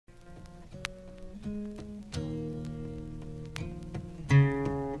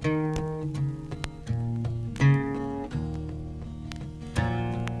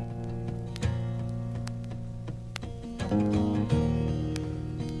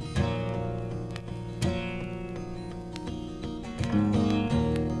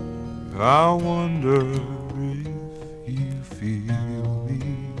I wonder if you feel me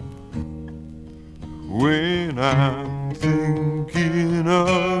when I'm thinking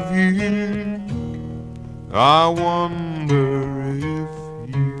of you. I wonder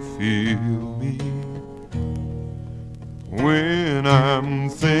if you feel me when I'm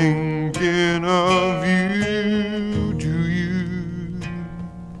thinking of you. Do you?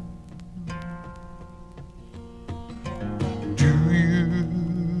 Do you?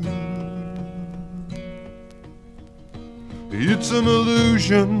 It's an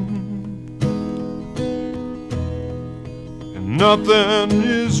illusion, and nothing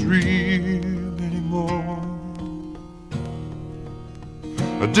is real anymore.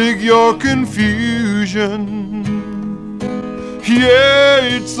 I dig your confusion. Yeah,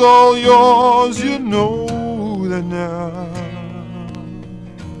 it's all yours, you know that now.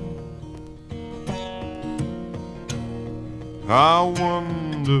 I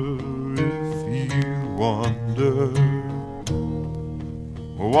wonder if you wonder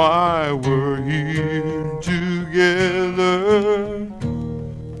why we're here together.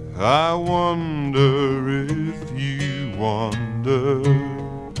 I wonder if you wonder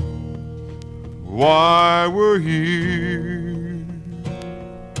why we're here.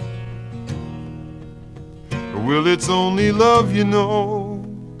 Well, it's only love, you know,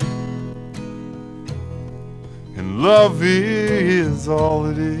 and love is all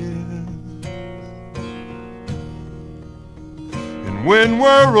it is. And when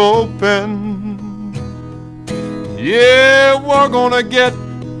we're open, yeah, we're gonna get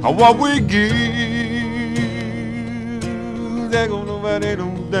what we give. They're gonna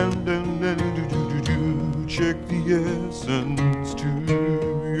check the essence to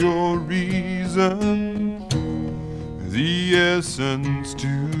your reason, the essence to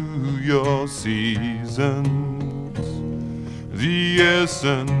your seasons, the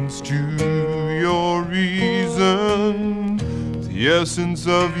essence to your reason, the essence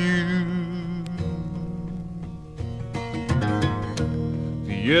of you,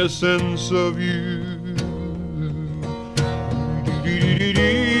 the essence of you.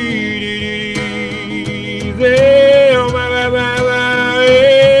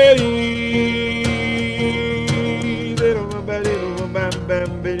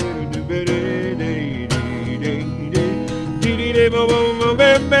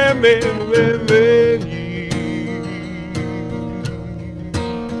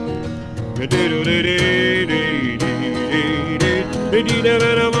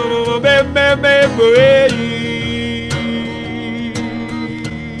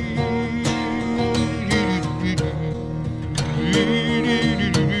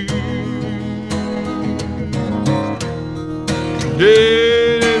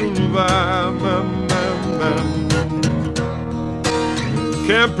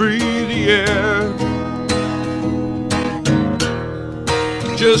 Can't breathe the air,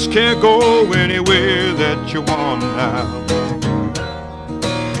 just can't go anywhere that you want now.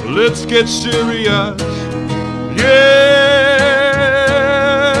 Let's get serious, yeah,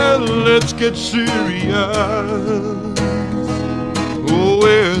 let's get serious. Oh,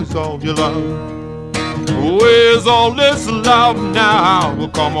 where's all your love? Where's all this love now? Well,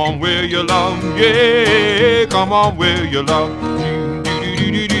 come on, where your love? Yeah, come on, where your love?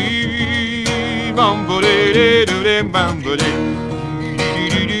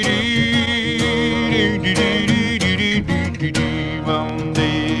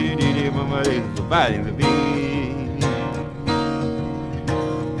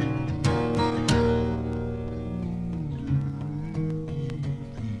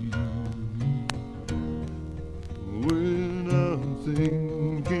 When I'm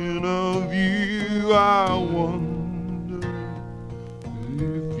thinking of you, I wonder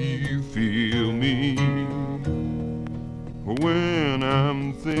if you feel me. When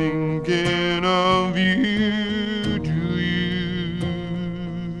I'm thinking of you,